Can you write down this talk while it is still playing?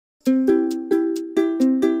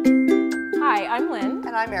I'm Lynn.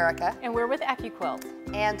 And I'm Erica. And we're with AccuQuilt.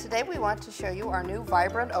 And today we want to show you our new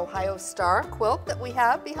vibrant Ohio Star quilt that we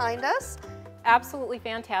have behind us. Absolutely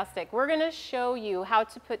fantastic. We're going to show you how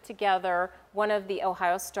to put together one of the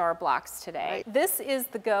Ohio Star blocks today. Right. This is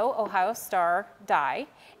the Go Ohio Star die,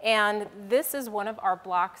 and this is one of our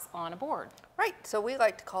blocks on a board. Right, so we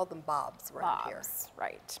like to call them bobs around here.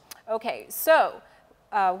 Right. Okay, so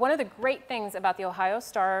one of the great things about the Ohio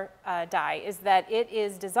Star die is that it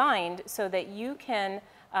is designed so that you can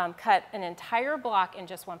cut an entire block in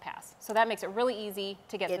just one pass. So that makes it really easy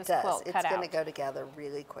to get this quilt cut out. It's going to go together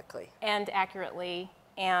really quickly. And accurately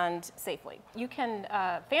and safely. You can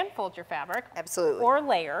fan fold your fabric. Absolutely. Or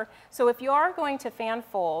layer. So if you are going to fan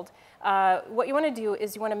fold, what you want to do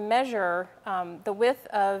is you want to measure the width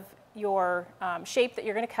of your shape that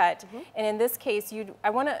you're going to cut. And in this case, I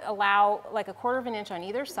want to allow like 1/4 of an inch on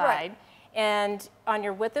either side. Right. And on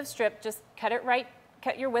your width of strip, just cut it right.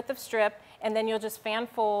 Cut your width of strip, and then you'll just fan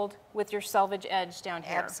fold with your selvage edge down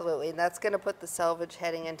here. Absolutely, and that's going to put the selvage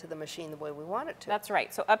heading into the machine the way we want it to. That's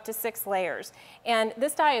right, so up to 6 layers. And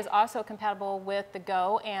this die is also compatible with the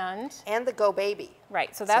Go and the Go Baby.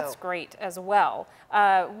 Right, so that's great as well.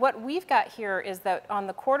 What we've got here is that on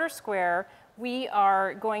the 1/4 square, we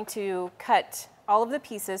are going to cut all of the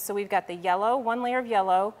pieces. So we've got the yellow, 1 layer of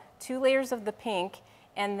yellow, 2 layers of the pink,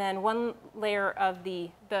 and then 1 layer of the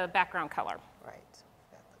background color. Right.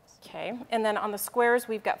 Okay, and then on the squares,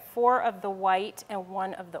 we've got 4 of the white and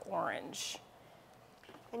 1 of the orange.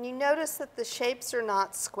 And you notice that the shapes are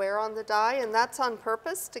not square on the die, and that's on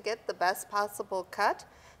purpose to get the best possible cut.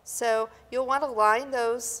 So you'll want to line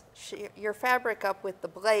your fabric up with the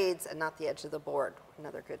blades and not the edge of the board.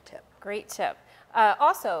 Another good tip. Great tip.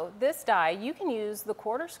 Also, this die, you can use the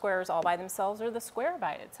 1/4 squares all by themselves or the square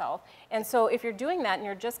by itself. And so if you're doing that and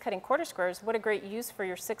you're just cutting 1/4 squares, what a great use for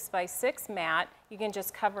your 6x6 mat. You can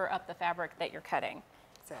just cover up the fabric that you're cutting.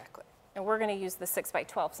 Exactly. And we're going to use the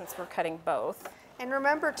 6x12 since we're cutting both. And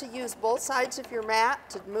remember to use both sides of your mat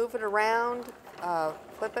to move it around,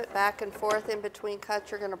 flip it back and forth in between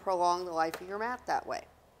cuts. You're going to prolong the life of your mat that way.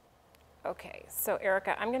 Okay, so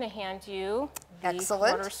Erica, I'm going to hand you the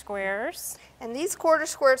Excellent. 1/4 squares. And these 1/4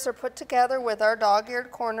 squares are put together with our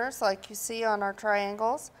dog-eared corners like you see on our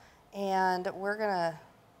triangles. And we're going to,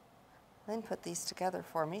 Lynn put these together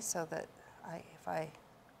for me so that if I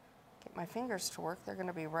get my fingers to work, they're going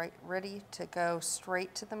to be ready to go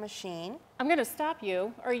straight to the machine. I'm going to stop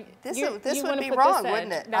you. This would be wrong,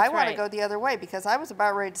 wouldn't it? I want to go the other way because I was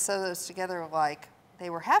about ready to sew those together like they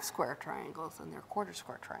were half square triangles and they're 1/4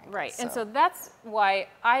 square triangles. Right, and so that's why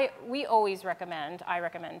we always recommend, I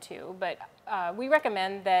recommend too, but we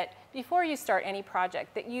recommend that before you start any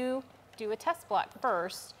project that you do a test block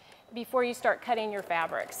first before you start cutting your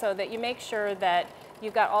fabric so that you make sure that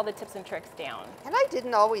you've got all the tips and tricks down. And I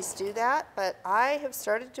didn't always do that, but I have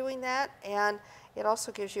started doing that, and it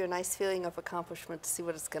also gives you a nice feeling of accomplishment to see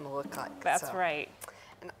what it's going to look like. That's right.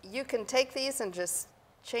 And you can take these and just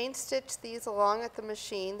chain stitch these along at the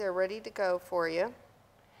machine. They're ready to go for you.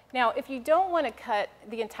 Now, if you don't want to cut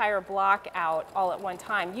the entire block out all at one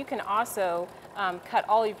time, you can also cut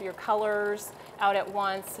all of your colors out at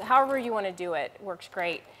once. However you want to do it works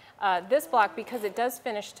great. This block, because it does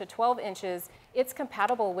finish to 12 inches, it's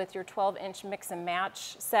compatible with your 12-inch mix and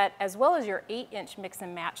match set as well as your 8-inch mix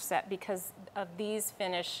and match set because of these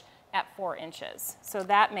finish at 4 inches. So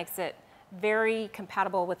that makes it very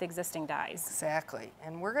compatible with existing dies. Exactly.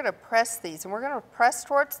 And we're going to press these, and we're going to press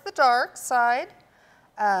towards the dark side,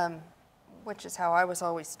 which is how I was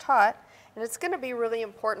always taught. And it's going to be really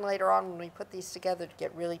important later on when we put these together to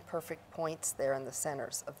get really perfect points there in the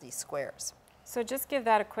centers of these squares. So just give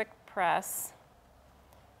that a quick press,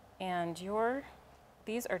 and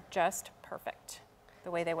these are just perfect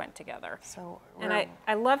the way they went together. So and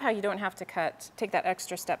I love how you don't have to take that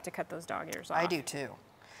extra step to cut those dog ears off. I do too.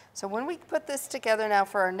 So when we put this together now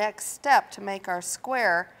for our next step to make our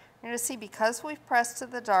square, you're going to see because we've pressed to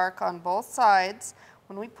the dark on both sides,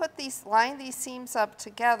 when we line these seams up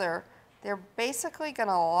together, they're basically going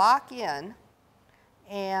to lock in,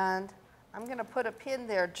 and I'm going to put a pin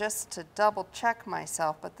there just to double check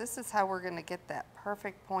myself, but this is how we're going to get that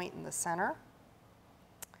perfect point in the center.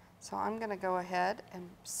 So I'm going to go ahead and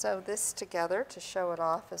sew this together to show it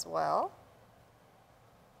off as well.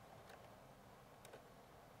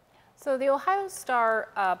 So the Ohio Star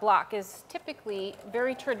block is typically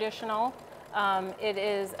very traditional. It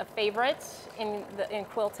is a favorite in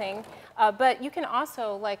quilting, but you can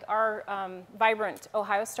also, like our vibrant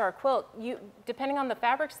Ohio Star quilt, depending on the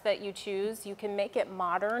fabrics that you choose, you can make it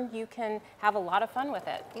modern. You can have a lot of fun with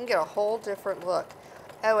it. You can get a whole different look.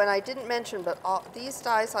 Oh, and I didn't mention, but these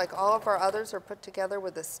dies, like all of our others, are put together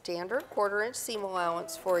with a standard 1/4-inch seam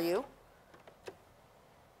allowance for you.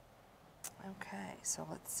 Okay, so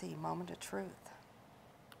let's see, moment of truth.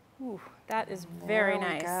 Ooh, that is very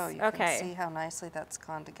nice. There we go. You can see how nicely that's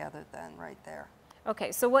gone together then, right there.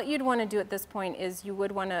 Okay, so what you'd want to do at this point is you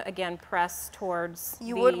would want to, again, press towards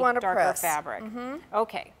the darker fabric.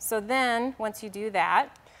 Okay, so then once you do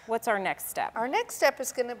that, what's our next step? Our next step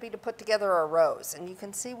is going to be to put together our rows, and you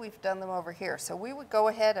can see we've done them over here. So we would go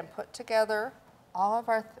ahead and put together all of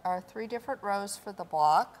our 3 different rows for the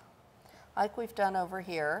block, like we've done over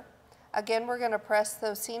here. Again, we're going to press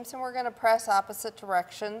those seams, and we're going to press opposite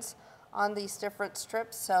directions on these different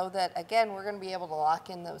strips so that, again, we're going to be able to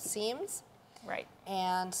lock in those seams. Right.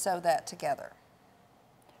 And sew that together.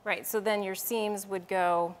 Right, so then your seams would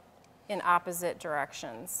go in opposite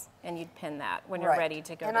directions, and you'd pin that when you're ready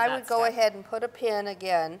to go to that And I would go ahead and put a pin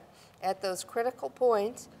again at those critical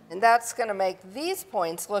points, and that's going to make these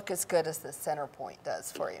points look as good as the center point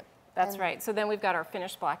does for you. That's right, so then we've got our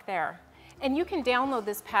finished block there. And you can download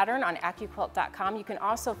this pattern on AccuQuilt.com. You can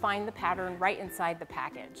also find the pattern right inside the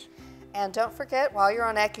package. And don't forget, while you're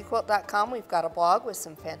on AccuQuilt.com, we've got a blog with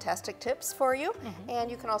some fantastic tips for you. And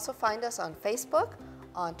you can also find us on Facebook,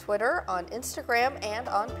 on Twitter, on Instagram, and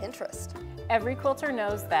on Pinterest. Every quilter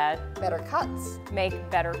knows that better cuts make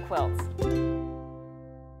better quilts.